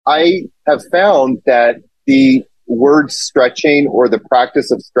I have found that the word stretching or the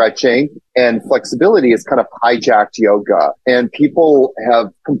practice of stretching and flexibility has kind of hijacked yoga, and people have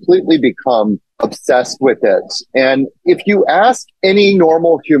completely become obsessed with it. And if you ask any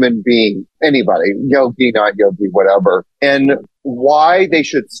normal human being, anybody, yogi, not yogi, whatever, and why they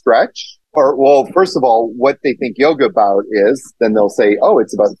should stretch, or, well, first of all, what they think yoga about is, then they'll say, oh,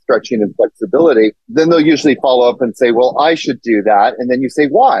 it's about stretching and flexibility. Then they'll usually follow up and say, well, I should do that. And then you say,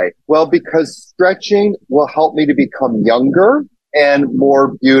 why? Well, because stretching will help me to become younger and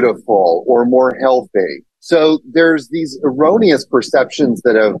more beautiful or more healthy. So there's these erroneous perceptions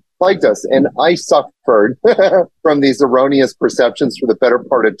that have plagued us. And I suffered from these erroneous perceptions for the better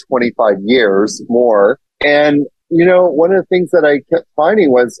part of 25 years more. And one of the things that I kept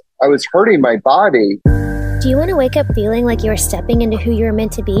finding was I was hurting my body. Do you want to wake up feeling like you are stepping into who you are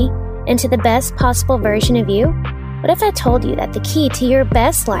meant to be? Into the best possible version of you? What if I told you that the key to your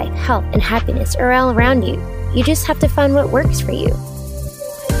best life, health, and happiness are all around you? You just have to find what works for you.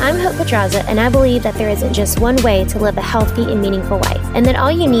 I'm Hope Pedraza, and I believe that there isn't just one way to live a healthy and meaningful life, and that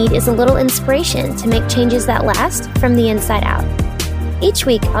all you need is a little inspiration to make changes that last from the inside out. Each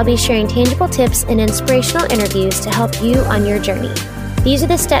week, I'll be sharing tangible tips and inspirational interviews to help you on your journey. These are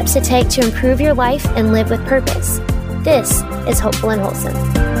the steps to take to improve your life and live with purpose. This is Hopeful and Wholesome.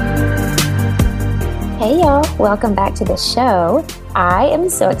 Hey y'all, welcome back to the show. I am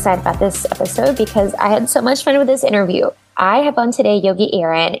so excited about this episode because I had so much fun with this interview. I have on today Yogi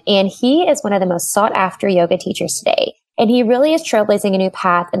Aaron, and he is one of the most sought after yoga teachers today. And he really is trailblazing a new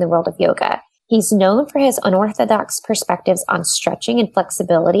path in the world of yoga. He's known for his unorthodox perspectives on stretching and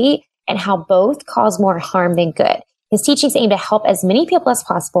flexibility and how both cause more harm than good. His teachings aim to help as many people as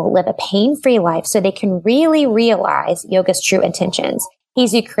possible live a pain-free life so they can really realize yoga's true intentions.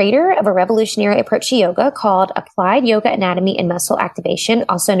 He's the creator of a revolutionary approach to yoga called Applied Yoga Anatomy and Muscle Activation,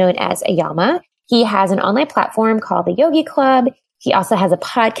 also known as AYAMA. He has an online platform called the Yogi Club. He also has a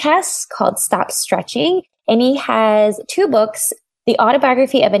podcast called Stop Stretching, and he has 2 books, The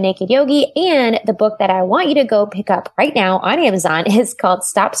Autobiography of a Naked Yogi, and the book that I want you to go pick up right now on Amazon is called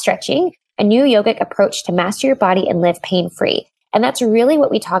Stop Stretching, a new yogic approach to master your body and live pain-free. And that's really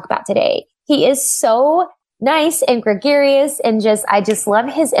what we talk about today. He is so nice and gregarious and I just love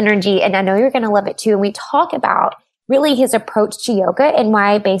his energy. And I know you're going to love it too. And we talk about really his approach to yoga and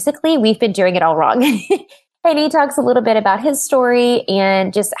why basically we've been doing it all wrong. And he talks a little bit about his story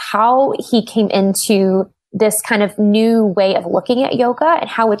and just how he came into this kind of new way of looking at yoga and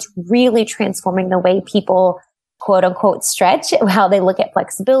how it's really transforming the way people, quote unquote, stretch, how they look at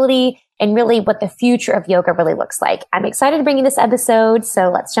flexibility, and really what the future of yoga really looks like. I'm excited to bring you this episode,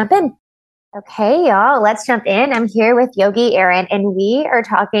 so let's jump in. Okay, y'all, let's jump in. I'm here with Yogi Aaron, and we are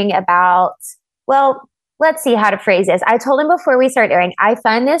talking about, well, let's see how to phrase this. I told him before we started airing, I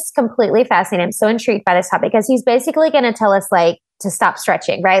find this completely fascinating. I'm so intrigued by this topic because he's basically going to tell us to stop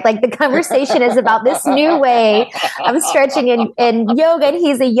stretching, right? Like the conversation is about this new way of stretching in yoga, and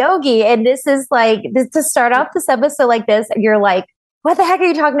he's a yogi. And this is to start off this episode like this, you're like, what the heck are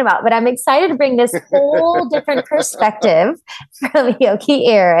you talking about? But I'm excited to bring this whole different perspective from Yogi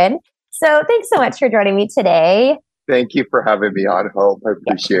Aaron. So thanks so much for joining me today. Thank you for having me on, Hope. I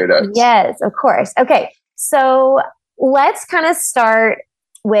appreciate it. Yes, of course. Okay, so let's kind of start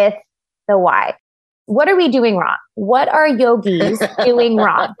with the why. What are we doing wrong? What are yogis doing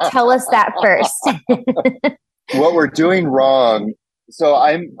wrong? Tell us that first. What we're doing wrong. So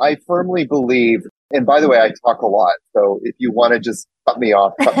I firmly believe, and by the way, I talk a lot. So if you want to just cut me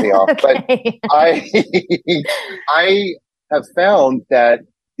off. Okay. But I have found that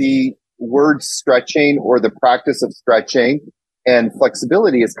the word stretching or the practice of stretching and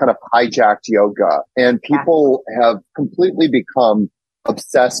flexibility has kind of hijacked yoga, and people have completely become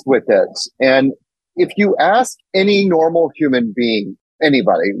obsessed with it. And if you ask any normal human being,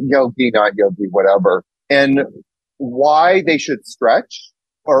 anybody, yogi, not yogi, whatever, and why they should stretch,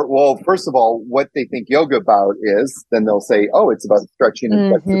 or, well, first of all, what they think yoga about is, then they'll say, oh, it's about stretching and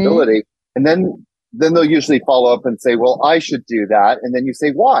flexibility. And then they'll usually follow up and say, well, I should do that. And then you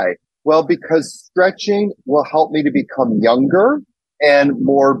say, why? Well, because stretching will help me to become younger and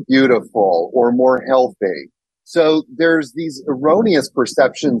more beautiful or more healthy. So there's these erroneous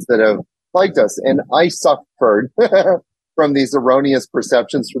perceptions that have plagued us. And I suffered from these erroneous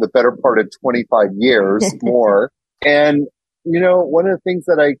perceptions for the better part of 25 years more. And, one of the things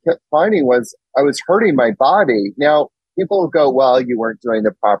that I kept finding was I was hurting my body. Now, people go, well, you weren't doing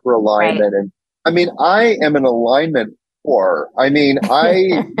the proper alignment. Right. And I mean, I am an alignment poor. I mean,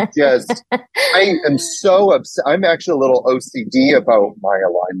 I am so upset. I'm actually a little OCD about my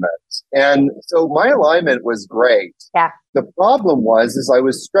alignment. And so my alignment was great. Yeah. The problem is I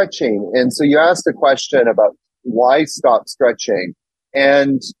was stretching. And so you asked a question about why stop stretching.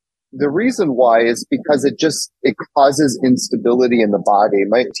 And the reason why is because it causes instability in the body.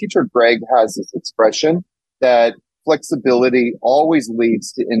 My teacher, Greg, has this expression that flexibility always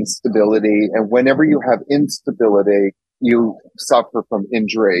leads to instability. And whenever you have instability, you suffer from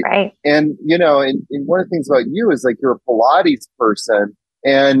injury. Right. And, and one of the things about you is like you're a Pilates person.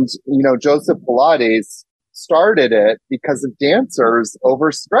 And, Joseph Pilates started it because of dancers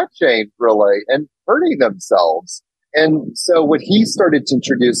overstretching really and hurting themselves. And so what he started to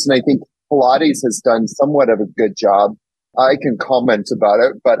introduce, and I think Pilates has done somewhat of a good job. I can comment about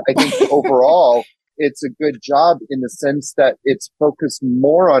it, but I think overall, it's a good job in the sense that it's focused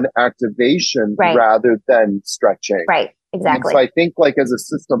more on activation rather than stretching. Right, exactly. And so I think like as a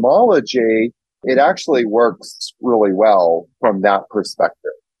systemology, it actually works really well from that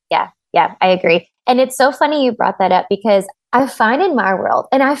perspective. Yeah, I agree. And it's so funny you brought that up because I find in my world,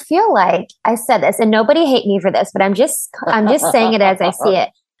 and I feel like I said this, and nobody hate me for this, but I'm just saying it as I see it.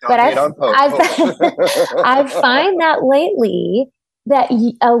 But I find that lately that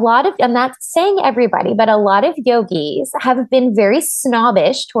a lot of, I'm not saying everybody, but a lot of yogis have been very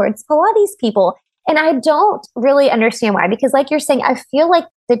snobbish towards Pilates people. And I don't really understand why, because like you're saying, I feel like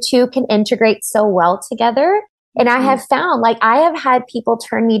the two can integrate so well together. And I have found, like, I have had people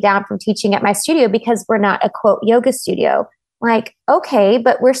turn me down from teaching at my studio because we're not a quote yoga studio. Like, okay,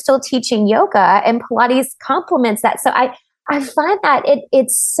 but we're still teaching yoga and Pilates complements that. So I find that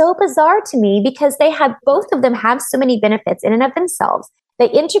it's so bizarre to me because both of them have so many benefits in and of themselves. They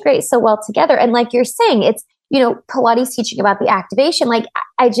integrate so well together. And like you're saying, it's, Pilates teaching about the activation. Like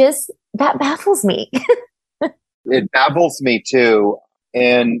that baffles me. It baffles me too.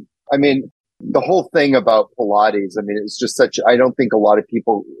 And I mean, the whole thing about Pilates, I mean, it's just I don't think a lot of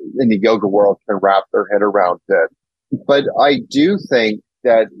people in the yoga world can wrap their head around it. But I do think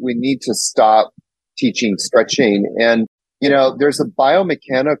that we need to stop teaching stretching. And, there's a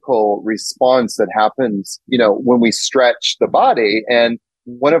biomechanical response that happens, when we stretch the body. And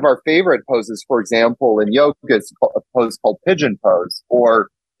one of our favorite poses, for example, in yoga is a pose called pigeon pose or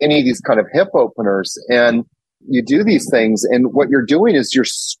any of these kind of hip openers. And you do these things and what you're doing is you're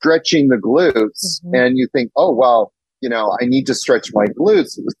stretching the glutes and you think, oh, well, I need to stretch my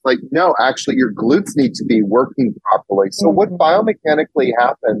glutes. It's like, no, actually your glutes need to be working properly. So what biomechanically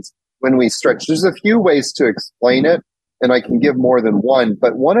happens when we stretch? There's a few ways to explain it and I can give more than one,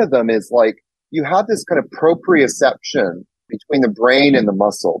 but one of them is like you have this kind of proprioception between the brain and the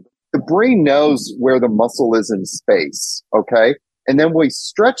muscle. The brain knows where the muscle is in space. Okay. And then we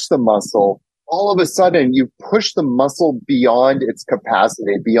stretch the muscle. All of a sudden, you push the muscle beyond its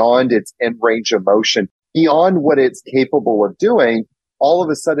capacity, beyond its end range of motion, beyond what it's capable of doing. All of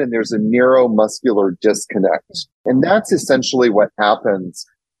a sudden, there's a neuromuscular disconnect. And that's essentially what happens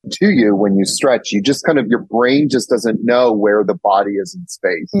to you when you stretch. You just your brain just doesn't know where the body is in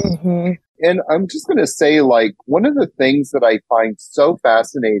space. And I'm just going to say, like, one of the things that I find so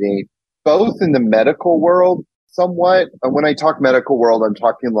fascinating, both in the medical world, somewhat. When I talk medical world, I'm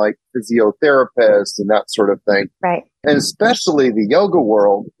talking like physiotherapists and that sort of thing. Right. And especially the yoga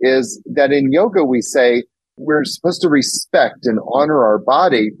world is that in yoga, we say we're supposed to respect and honor our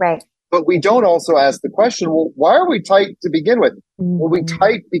body. Right. But we don't also ask the question, well, why are we tight to begin with? Well, we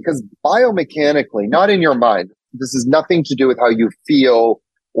tight because biomechanically, not in your mind. This has nothing to do with how you feel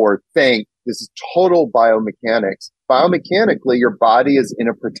or think. This is total biomechanics. Biomechanically, your body is in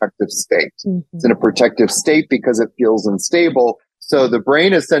a protective state. It's in a protective state because it feels unstable. So the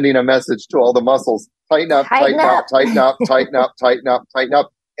brain is sending a message to all the muscles, tighten up, tighten up, tighten up, tighten up, tighten up, tighten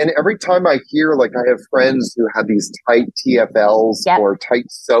up. And every time I hear, like I have friends who have these tight TFLs or tight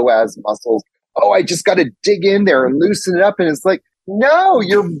psoas muscles. Oh, I just got to dig in there and loosen it up. And it's like, no,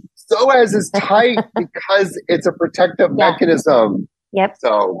 your psoas is tight because it's a protective mechanism. Yep.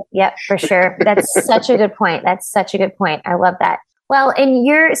 So, yep, for sure. That's such a good point. I love that. Well, and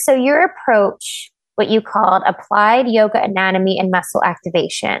your approach, what you called applied yoga anatomy and muscle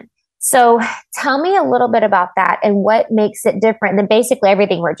activation. So tell me a little bit about that and what makes it different than basically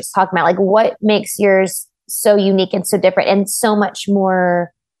everything we're just talking about. Like what makes yours so unique and so different and so much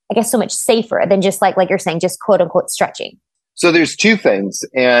more, I guess, so much safer than just like you're saying, just quote unquote stretching. So there's two things.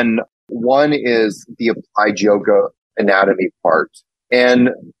 And one is the applied yoga anatomy part. And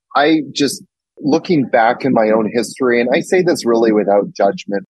I just looking back in my own history, and I say this really without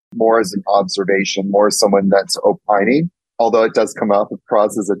judgment, more as an observation, more as someone that's opining, although it does come out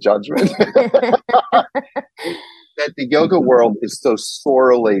across as a judgment. that the yoga world is so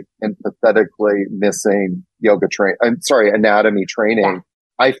sorely and pathetically missing anatomy training. Yeah.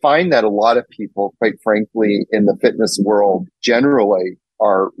 I find that a lot of people, quite frankly, in the fitness world generally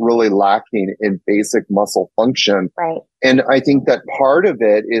are really lacking in basic muscle function. Right. And I think that part of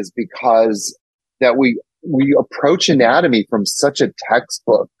it is because that we approach anatomy from such a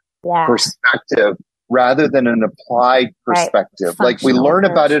textbook perspective rather than an applied perspective. Right. Like we learn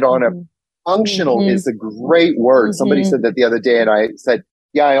about it on a functional is a great word. Somebody said that the other day and I said,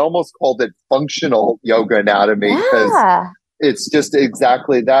 yeah, I almost called it functional yoga anatomy because it's just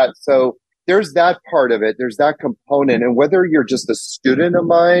exactly that. So there's that part of it. There's that component. And whether you're just a student of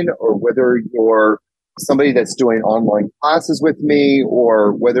mine or whether you're somebody that's doing online classes with me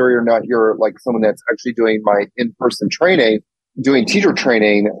or whether or not you're like someone that's actually doing my in-person training, doing teacher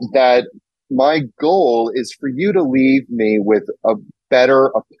training, that my goal is for you to leave me with a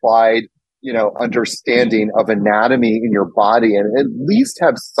better applied, understanding of anatomy in your body and at least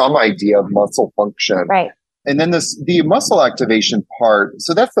have some idea of muscle function. Right. And then the muscle activation part.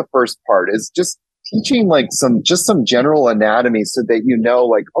 So that's the first part is just teaching like some general anatomy so that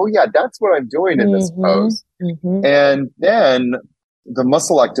like, oh yeah, that's what I'm doing in this pose. And then the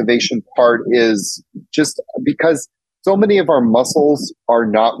muscle activation part is just because so many of our muscles are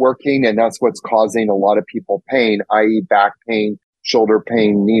not working and that's what's causing a lot of people pain, i.e. back pain, shoulder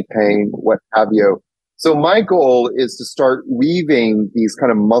pain, knee pain, what have you. So my goal is to start weaving these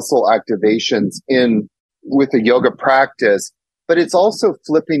kind of muscle activations in with a yoga practice, but it's also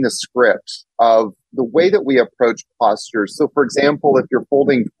flipping the script of the way that we approach postures. So for example, if you're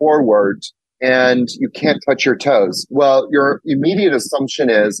folding forward and you can't touch your toes, well, your immediate assumption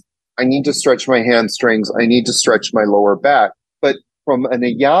is, I need to stretch my hamstrings. I need to stretch my lower back. But from an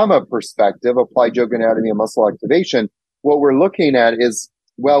Niyama perspective, applied yoga anatomy and muscle activation, what we're looking at is,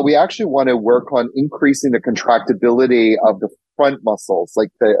 well, we actually want to work on increasing the contractibility of the front muscles, like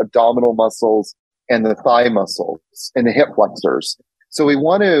the abdominal muscles and the thigh muscles and the hip flexors. So we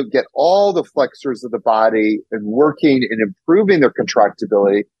want to get all the flexors of the body and working and improving their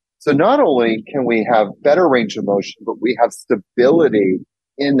contractibility. So not only can we have better range of motion, but we have stability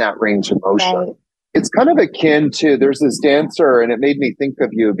in that range of motion. Right. It's kind of akin to, there's this dancer and it made me think of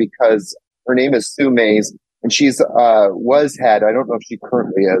you because her name is Sue Mays and she's, was head, I don't know if she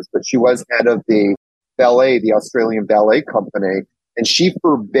currently is, but she was head of the ballet, the Australian Ballet Company. And she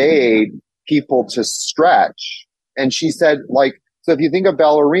forbade people to stretch. And she said, so if you think of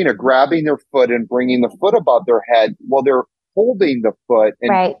ballerina grabbing their foot and bringing the foot above their head, well, they're holding the foot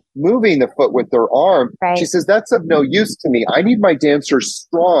and moving the foot with their arm. Right. She says, that's of no use to me. I need my dancers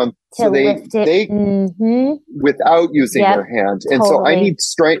strong so they without using their hand. And so I need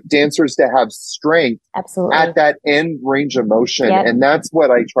dancers to have strength at that end range of motion. And that's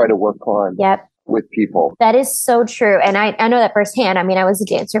what I try to work on. With people. That is so true. And I know that firsthand. I mean, I was a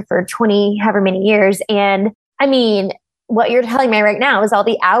dancer for 20, however many years. And I mean, what you're telling me right now is all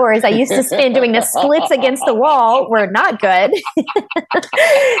the hours I used to spend doing the splits against the wall were not good.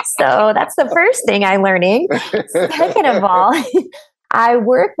 So that's the first thing I'm learning. Second of all, I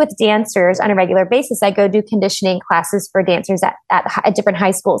work with dancers on a regular basis. I go do conditioning classes for dancers at different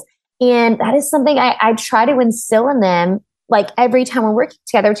high schools. And that is something I try to instill in them, like every time we're working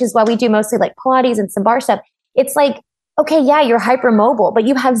together, which is why we do mostly like Pilates and some bar stuff. It's like, okay, yeah, you're hypermobile, but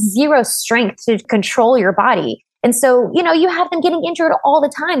you have zero strength to control your body. And so, you have them getting injured all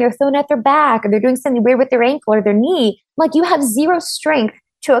the time. They're throwing at their back or they're doing something weird with their ankle or their knee. Like you have zero strength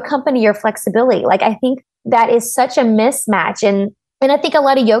to accompany your flexibility. Like I think that is such a mismatch. And I think a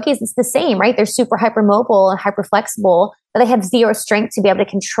lot of yogis, it's the same, right? They're super hypermobile and hyper flexible, but they have zero strength to be able to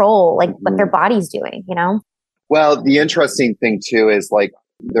control like what their body's doing, Well, the interesting thing too is like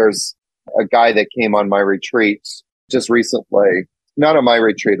there's a guy that came on my retreat just recently, not on my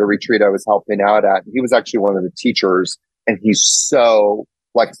retreat, a retreat I was helping out at. He was actually one of the teachers and he's so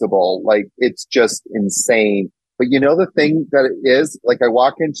flexible. Like it's just insane. But the thing that it is, like I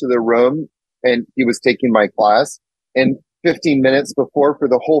walk into the room and he was taking my class and 15 minutes before for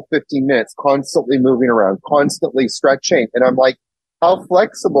the whole 15 minutes, constantly moving around, constantly stretching. And I'm like, how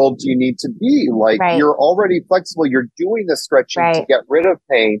flexible do you need to be? Like you're already flexible. You're doing the stretching to get rid of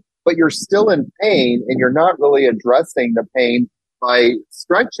pain, but you're still in pain and you're not really addressing the pain by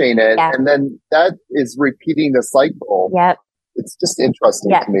stretching it. And then that is repeating the cycle. It's just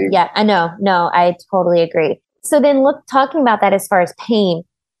interesting to me. I know. No, I totally agree. So then talking about that as far as pain,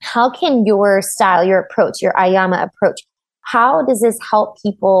 how can your style, your approach, your Ayama approach, how does this help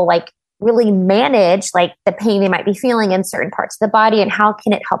people like really manage like the pain they might be feeling in certain parts of the body and how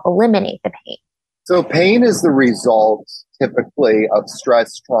can it help eliminate the pain? So pain is the result typically of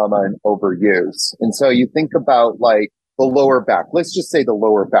stress, trauma, and overuse. And so you think about like the lower back. Let's just say the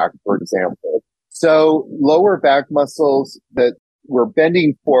lower back, for example. So lower back muscles that we're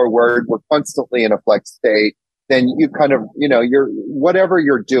bending forward, we're constantly in a flex state. Then you kind of, you're whatever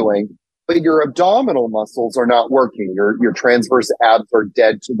you're doing, but your abdominal muscles are not working. Your transverse abs are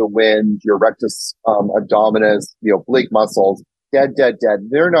dead to the wind. Your rectus abdominis, the oblique muscles, dead.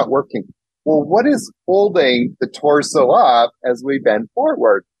 They're not working. Well, what is holding the torso up as we bend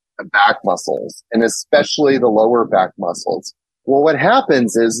forward? The back muscles, and especially the lower back muscles. Well, what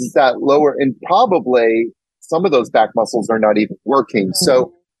happens is that lower, and probably some of those back muscles are not even working.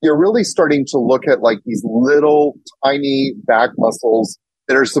 So you're really starting to look at like these little tiny back muscles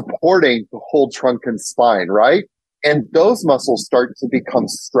that are supporting the whole trunk and spine, right? And those muscles start to become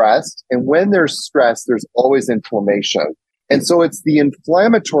stressed. And when there's stress, there's always inflammation. And so it's the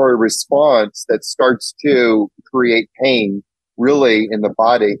inflammatory response that starts to create pain really in the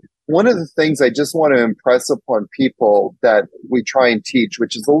body. One of the things I just want to impress upon people that we try and teach,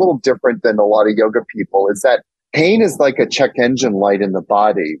 which is a little different than a lot of yoga people, is that pain is like a check engine light in the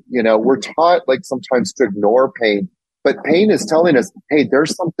body. We're taught like sometimes to ignore pain, but pain is telling us, hey,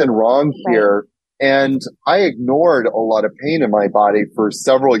 there's something wrong here. And I ignored a lot of pain in my body for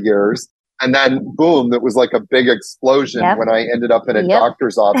several years. And then boom, it was like a big explosion when I ended up in a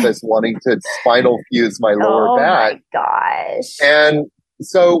doctor's office wanting to spinal fuse my lower back. Oh my gosh. And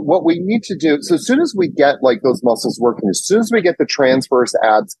so what we need to do, so as soon as we get like those muscles working, as soon as we get the transverse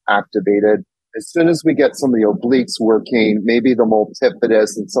abs activated, as soon as we get some of the obliques working, maybe the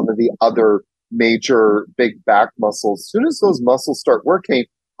multifidus and some of the other major big back muscles, as soon as those muscles start working,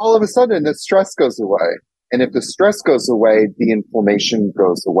 all of a sudden the stress goes away. And if the stress goes away, the inflammation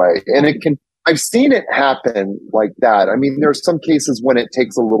goes away. And I've seen it happen like that. I mean, there are some cases when it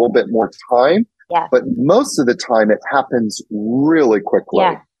takes a little bit more time, but most of the time it happens really quickly.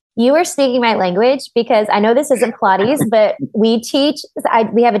 Yeah. You are speaking my language because I know this isn't Pilates, but we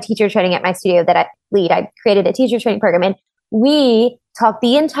have a teacher training at my studio that I lead. I created a teacher training program and we talk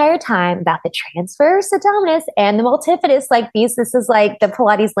the entire time about the transverse abdominis and the multifidus like these. This is like the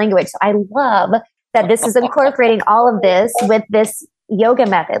Pilates language. So I love that this is incorporating all of this with this yoga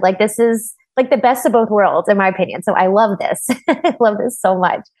method. Like this is like the best of both worlds, in my opinion. So I love this. I love this so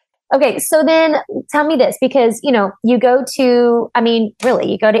much. Okay. So then tell me this, because, you go to any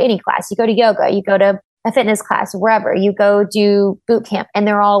class, you go to yoga, you go to a fitness class, wherever you go do boot camp, and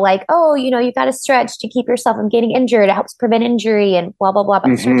they're all like, oh, you got to stretch to keep yourself from getting injured. It helps prevent injury and blah, blah, blah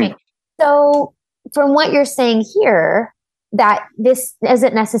about stretching. So from what you're saying here, that this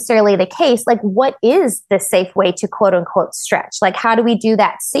isn't necessarily the case. Like, what is the safe way to quote unquote stretch? Like, how do we do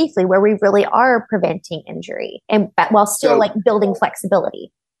that safely where we really are preventing injury and while still building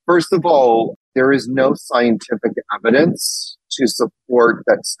flexibility? First of all, there is no scientific evidence to support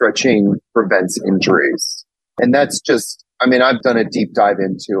that stretching prevents injuries. And that's just, I've done a deep dive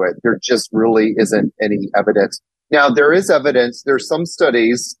into it. There just really isn't any evidence. Now, there is evidence. There's some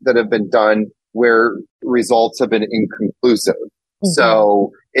studies that have been done where results have been inconclusive.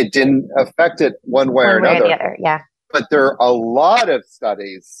 So it didn't affect it one way or another. The other, yeah. But there are a lot of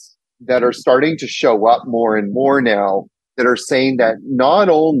studies that are starting to show up more and more now that are saying that not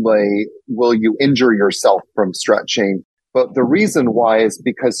only will you injure yourself from stretching, but the reason why is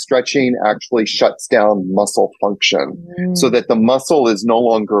because stretching actually shuts down muscle function so that the muscle is no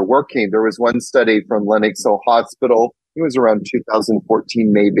longer working. There was one study from Lenox Hill Hospital. It was around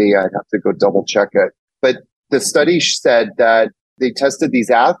 2014, maybe. I'd have to go double check it. But the study said that they tested these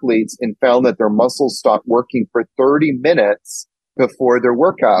athletes and found that their muscles stopped working for 30 minutes before their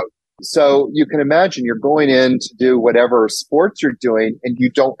workout. So you can imagine you're going in to do whatever sports you're doing and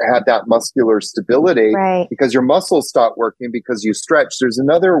you don't have that muscular stability because your muscles stop working because you stretch. There's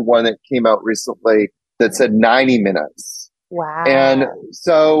another one that came out recently that said 90 minutes. Wow. And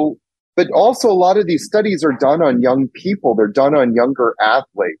so, but also a lot of these studies are done on young people. They're done on younger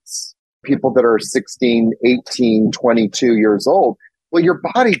athletes, people that are 16, 18, 22 years old. Well, your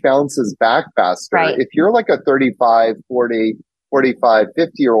body bounces back faster. If you're like a 35, 40, 45,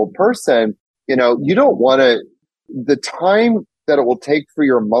 50-year-old person, you don't want to, the time that it will take for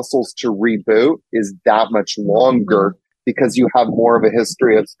your muscles to reboot is that much longer because you have more of a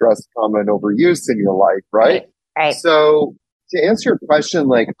history of stress, trauma, and overuse in your life, right? So to answer your question,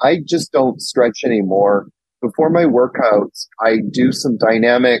 I just don't stretch anymore. Before my workouts, I do some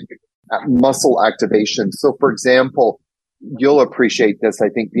dynamic muscle activation. So for example, you'll appreciate this, I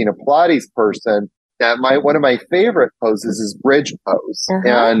think, being a Pilates person, that one of my favorite poses is bridge pose.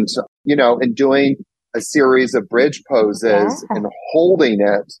 And, in doing a series of bridge poses and holding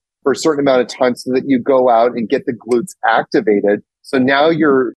it for a certain amount of time so that you go out and get the glutes activated. So now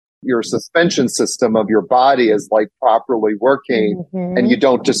your suspension system of your body is like properly working and you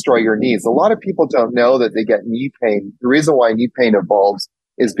don't destroy your knees. A lot of people don't know that they get knee pain. The reason why knee pain evolves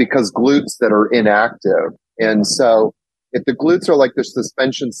is because glutes that are inactive. And so if the glutes are like the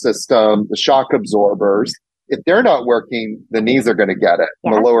suspension system, the shock absorbers, if they're not working, the knees are going to get it.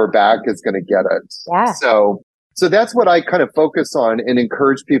 Yeah. The lower back is going to get it. Yeah. So that's what I kind of focus on and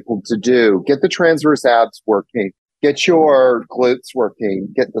encourage people to do. Get the transverse abs working. Get your glutes working.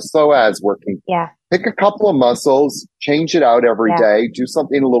 Get the psoas working. Yeah. Pick a couple of muscles, change it out every day, do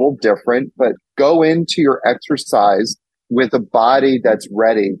something a little different, but go into your exercise with a body that's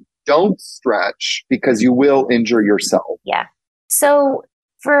ready. Don't stretch because you will injure yourself. Yeah. So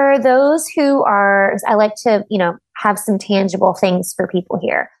for those who are, I like to, have some tangible things for people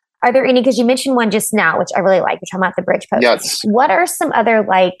here. Are there any, because you mentioned one just now, which I really like, you're talking about the bridge pose. Yes. What are some other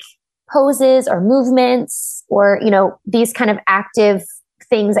poses or movements or, these kind of active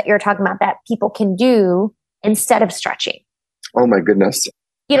things that you're talking about that people can do instead of stretching? Oh my goodness.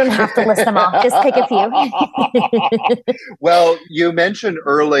 You don't have to list them off. Just pick a few. Well, you mentioned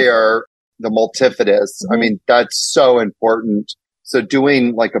earlier the multifidus. I mean, that's so important. So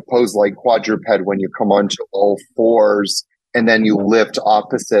doing like a pose like quadruped when you come onto all fours and then you lift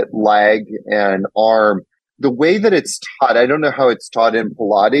opposite leg and arm. The way that it's taught, I don't know how it's taught in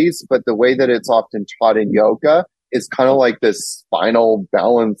Pilates, but the way that it's often taught in yoga is kind of like this spinal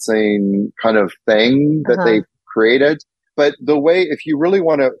balancing kind of thing that they've created. But the way, if you really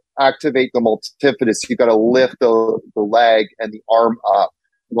want to activate the multifidus, you got to lift the leg and the arm up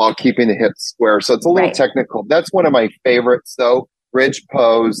while keeping the hips square. So it's a little technical. That's one of my favorites, though. Bridge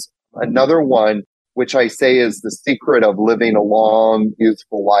pose. Another one, which I say is the secret of living a long,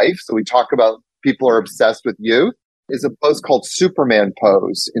 youthful life. So we talk about people are obsessed with youth, is a pose called Superman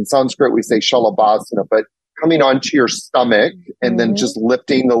pose. In Sanskrit, we say Shalabhasana, but coming onto your stomach and then just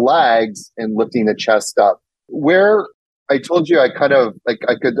lifting the legs and lifting the chest up. Where I told you I kind of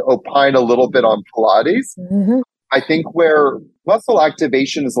I could opine a little bit on Pilates. I think where muscle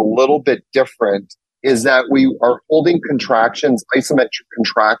activation is a little bit different is that we are holding contractions, isometric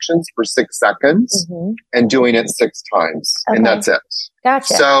contractions for 6 seconds and doing it 6 times. Okay. And that's it.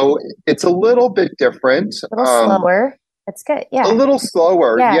 Gotcha. So it's a little bit different. A little slower. That's good. Yeah. A little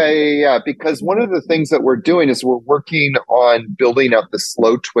slower. Yeah. Because one of the things that we're doing is we're working on building up the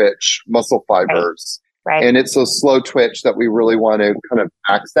slow twitch muscle fibers. Right. And it's a slow twitch that we really want to kind of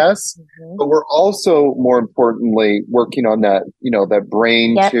access. But we're also, more importantly, working on that, that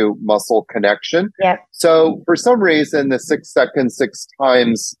brain to muscle connection. So for some reason, the 6 seconds, 6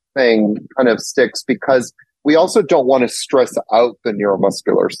 times thing kind of sticks because we also don't want to stress out the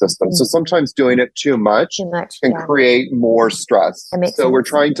neuromuscular system. So sometimes doing it too much can create more stress. So we're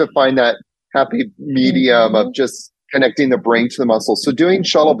trying to find that happy medium of just connecting the brain to the muscle. So doing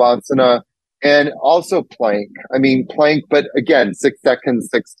Shalabhasana, and also plank. I mean, plank, but again, 6 seconds,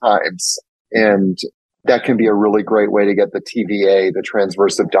 6 times. And that can be a really great way to get the TVA, the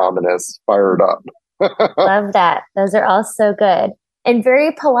transverse abdominis, fired up. Love that. Those are all so good. And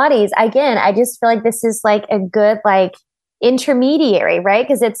very Pilates. Again, I just feel like this is like a good, intermediary, right?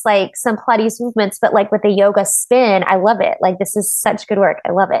 Because it's like some Pilates movements, but with a yoga spin, I love it. This is such good work.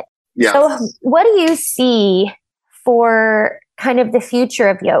 I love it. Yes. So what do you see for kind of the future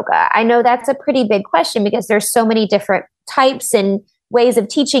of yoga? I know that's a pretty big question because there's so many different types and ways of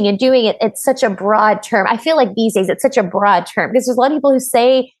teaching and doing it. It's such a broad term. I feel like these days it's such a broad term because there's a lot of people who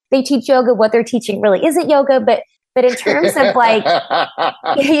say they teach yoga. What they're teaching really isn't yoga, but in terms of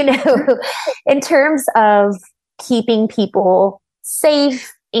in terms of keeping people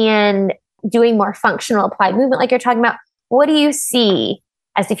safe and doing more functional applied movement like you're talking about, what do you see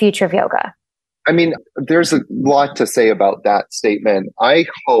as the future of yoga? I mean, there's a lot to say about that statement. I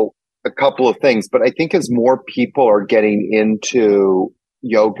hope a couple of things, but I think as more people are getting into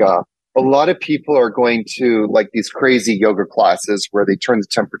yoga, a lot of people are going to these crazy yoga classes where they turn the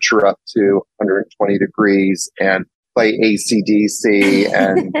temperature up to 120 degrees and play AC/DC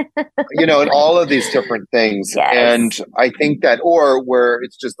and, and all of these different things. Yes. And I think that, or where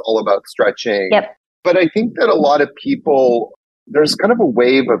it's just all about stretching. Yep. But I think that a lot of people, there's kind of a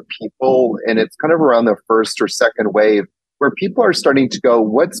wave of people, and it's kind of around the first or second wave where people are starting to go,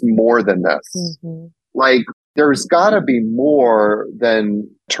 what's more than this? There's got to be more than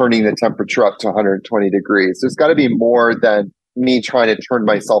turning the temperature up to 120 degrees. There's got to be more than me trying to turn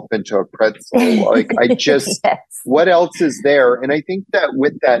myself into a pretzel. What else is there? And I think that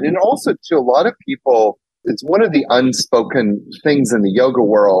with that, and also to a lot of people, it's one of the unspoken things in the yoga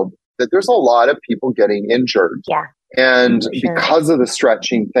world that there's a lot of people getting injured. Yeah. And Sure. because of the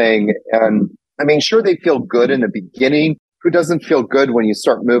stretching thing, and I mean, sure, they feel good in the beginning. Who doesn't feel good when you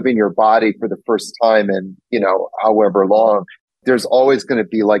start moving your body for the first time in, however long? There's always going to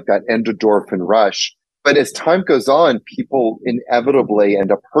be like that endorphin rush. But as time goes on, people inevitably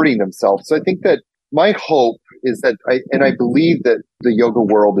end up hurting themselves. So I think that my hope is that I believe that the yoga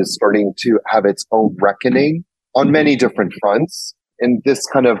world is starting to have its own reckoning on many different fronts. And this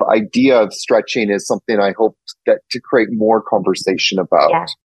kind of idea of stretching is something I hope that to create more conversation about.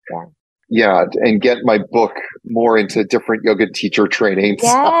 Yeah, and get my book more into different yoga teacher trainings.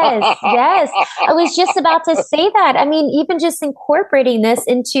 Yes. I was just about to say that. I mean, even just incorporating this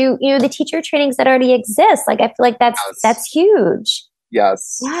into, the teacher trainings that already exist. Like, I feel like that's huge.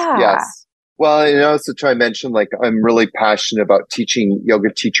 Yes. Yeah. Yes. Well, also try to mention, like, I'm really passionate about teaching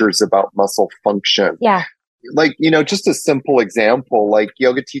yoga teachers about muscle function. Yeah. Like, just a simple example, like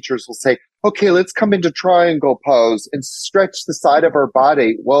yoga teachers will say, okay, let's come into triangle pose and stretch the side of our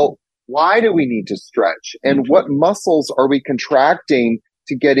body. Well, why do we need to stretch? And what muscles are we contracting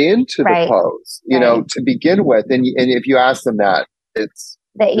to get into the pose, to begin with? And if you ask them that,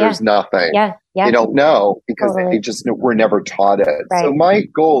 there's nothing. Yeah. They don't know because they just were never taught it. Right. So my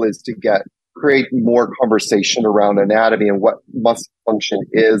goal is to create more conversation around anatomy and what muscle function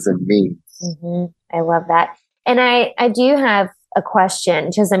is and means. Mm-hmm. I love that. And I do have a question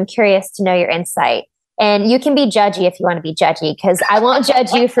because I'm curious to know your insight. And you can be judgy if you want to be judgy, because I won't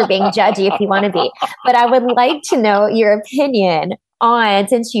judge you for being judgy if you want to be. But I would like to know your opinion on,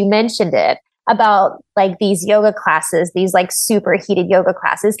 since you mentioned it, about like these yoga classes, these like super heated yoga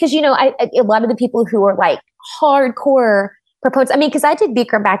classes. Because, a lot of the people who are like hardcore proponents, because I did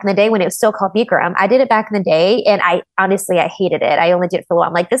Bikram back in the day when it was still called Bikram. I did it back in the day, and I hated it. I only did it for a while.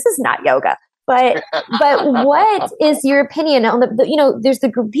 I'm like, this is not yoga. But what is your opinion on there's the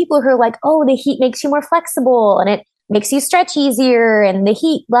group of people who are like, oh, the heat makes you more flexible and it makes you stretch easier and the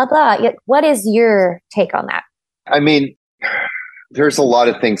heat, blah, blah. What is your take on that? I mean, there's a lot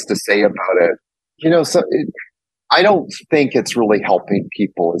of things to say about it. I don't think it's really helping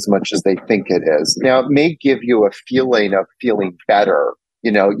people as much as they think it is. Now, it may give you a feeling of feeling better.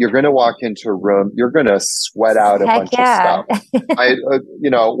 You're going to walk into a room, you're going to sweat out a bunch of stuff.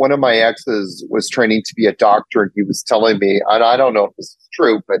 One of my exes was training to be a doctor, and he was telling me, and I don't know if this is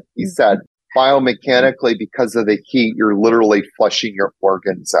true, but he said, biomechanically, because of the heat, you're literally flushing your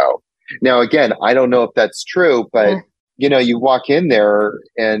organs out. Now, again, I don't know if that's true, but you walk in there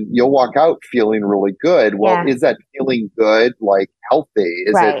and you'll walk out feeling really good. Well, is that feeling good, like healthy?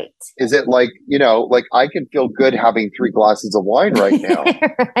 Is it like, like I can feel good having 3 glasses of wine right now.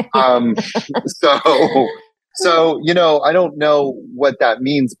 So, I don't know what that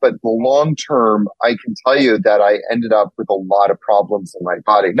means, but the long term, I can tell you that I ended up with a lot of problems in my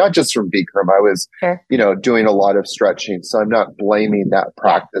body, not just from Bikram. I was, doing a lot of stretching. So I'm not blaming that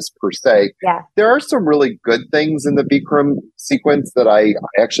practice per se. Yeah. There are some really good things in the Bikram sequence that I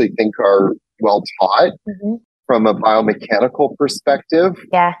actually think are well taught from a biomechanical perspective.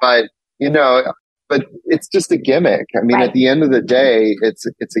 Yeah. But it's just a gimmick. I mean, at the end of the day, it's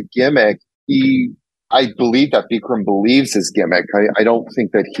a gimmick. I believe that Bikram believes his gimmick. I don't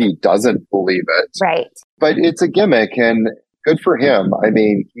think that he doesn't believe it. Right. But it's a gimmick, and good for him. I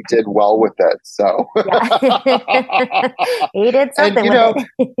mean, he did well with it. So he did something with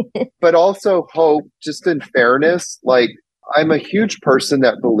it. But also hope, just in fairness, like I'm a huge person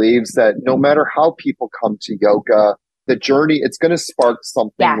that believes that no matter how people come to yoga, the journey, it's going to spark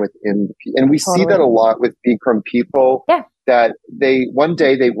something within. And we see that a lot with Bikram people, that one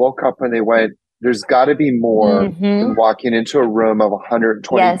day they woke up and they went, there's got to be more than walking into a room of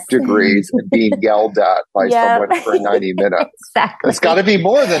 120 degrees and being yelled at by someone for 90 minutes. Exactly. It's got to be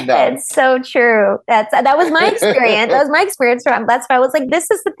more than that. It's so true. That was my experience. That's why I was like,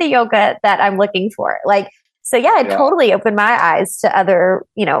 this is the yoga that I'm looking for. Like, so it totally opened my eyes to other,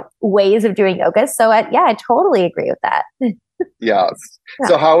 ways of doing yoga. So I totally agree with that. Yes.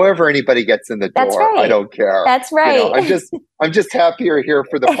 So however anybody gets in the door, I don't care. That's right. I'm just happy you're here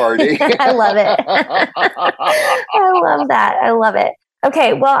for the party. I love it. I love that. I love it.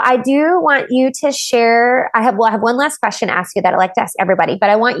 Okay. Well, I do want you to share. I have one last question to ask you that I like to ask everybody, but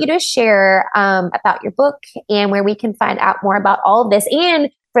I want you to share about your book and where we can find out more about all of this.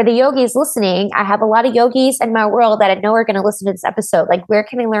 And for the yogis listening, I have a lot of yogis in my world that I know are going to listen to this episode. Like, where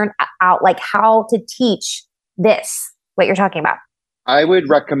can I learn out, like, how to teach this? What you're talking about? I would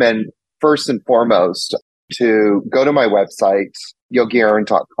recommend first and foremost to go to my website,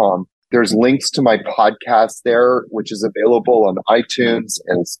 yogiaaron.com. There's links to my podcast there, which is available on iTunes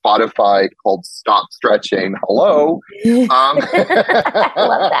and Spotify, called Stop Stretching. Hello. I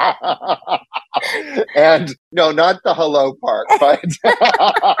love that. And no, not the hello part, but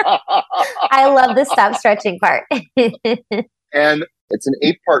I love the stop stretching part. And it's an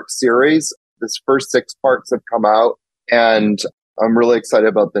 8-part series. This first 6 parts have come out, and I'm really excited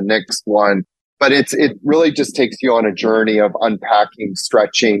about the next one. But it really just takes you on a journey of unpacking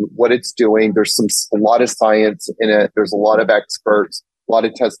stretching, what it's doing. There's a lot of science in it. There's a lot of experts, a lot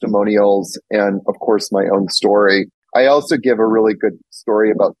of testimonials, and of course, my own story. I also give a really good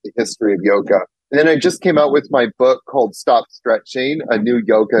story about the history of yoga. And then I just came out with my book called Stop Stretching, a new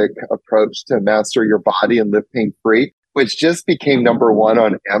yogic approach to master your body and live pain-free, which just became number 1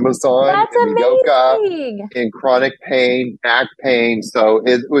 on Amazon. That's in amazing. Yoga, in chronic pain, back pain. So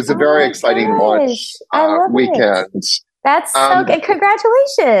it was a very exciting launch weekend. That's so good.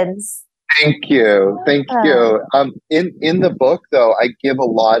 Congratulations. Thank you. Thank you. In the book, though, I give a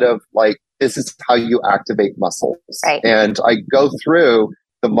lot of this is how you activate muscles. Right. And I go through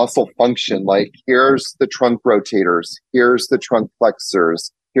the muscle function, here's the trunk rotators, here's the trunk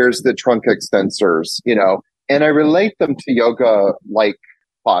flexors, here's the trunk extensors, and I relate them to yoga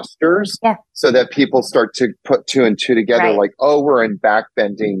postures so that people start to put 2 and 2 together. Right. We're in back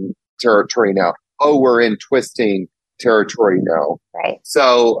bending territory now. Oh, we're in twisting territory now. Right.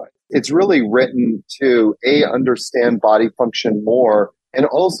 So it's really written to understand body function more, and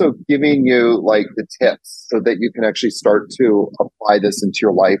also giving you the tips so that you can actually start to apply this into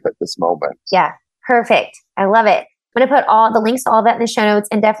your life at this moment. Yeah. Perfect. I love it. I'm going to put all the links to all that in the show notes,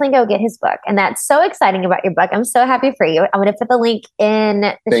 and definitely go get his book. And that's so exciting about your book. I'm so happy for you. I'm going to put the link in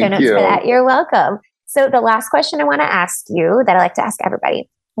the show notes for that. You're welcome. So the last question I want to ask you, that I like to ask everybody,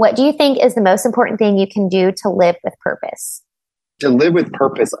 what do you think is the most important thing you can do to live with purpose? To live with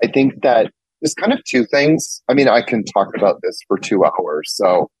purpose, I think that there's kind of 2 things. I mean, I can talk about this for 2 hours.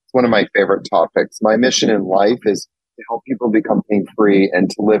 So it's one of my favorite topics. My mission in life is to help people become pain-free and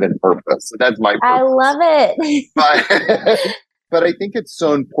to live in purpose. So that's my purpose. I love it. But I think it's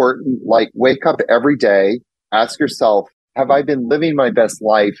so important, wake up every day, ask yourself, have I been living my best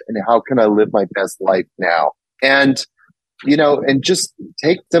life, and how can I live my best life now? And, and just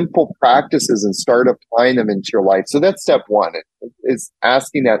take simple practices and start applying them into your life. So that's step 1, is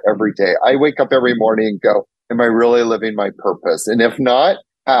asking that every day. I wake up every morning and go, am I really living my purpose? And if not,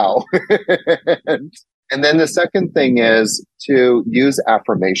 how? And then the second thing is to use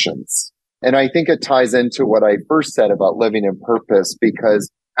affirmations. And I think it ties into what I first said about living in purpose, because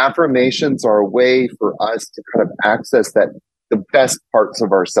affirmations are a way for us to kind of access the best parts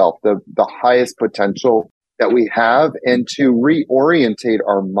of ourselves, the highest potential that we have, and to reorientate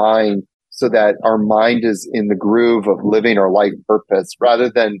our mind so that our mind is in the groove of living our life purpose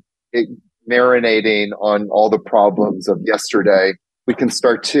rather than marinating on all the problems of yesterday. We can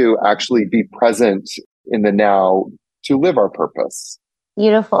start to actually be present in the now to live our purpose.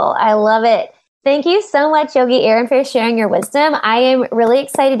 Beautiful. I love it. Thank you so much, Yogi Aaron, for sharing your wisdom. I am really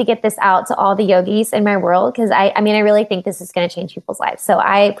excited to get this out to all the yogis in my world, because I really think this is going to change people's lives. So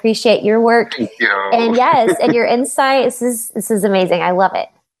I appreciate your work. Thank you. And yes, and your insight. This is amazing. I love it.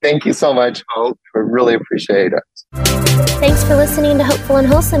 Thank you so much, Hope. I really appreciate it. Thanks for listening to Hopeful and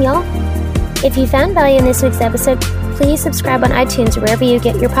Wholesome, y'all. If you found value in this week's episode, please subscribe on iTunes or wherever you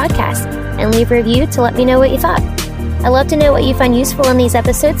get your podcasts, and leave a review to let me know what you thought. I love to know what you find useful in these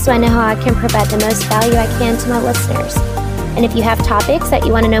episodes, so I know how I can provide the most value I can to my listeners. And if you have topics that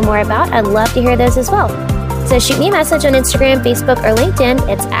you want to know more about, I'd love to hear those as well. So shoot me a message on Instagram, Facebook, or LinkedIn.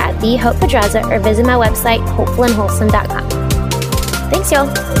 It's at The Hope Pedraza, or visit my website, hopefulandwholesome.com. Thanks, y'all.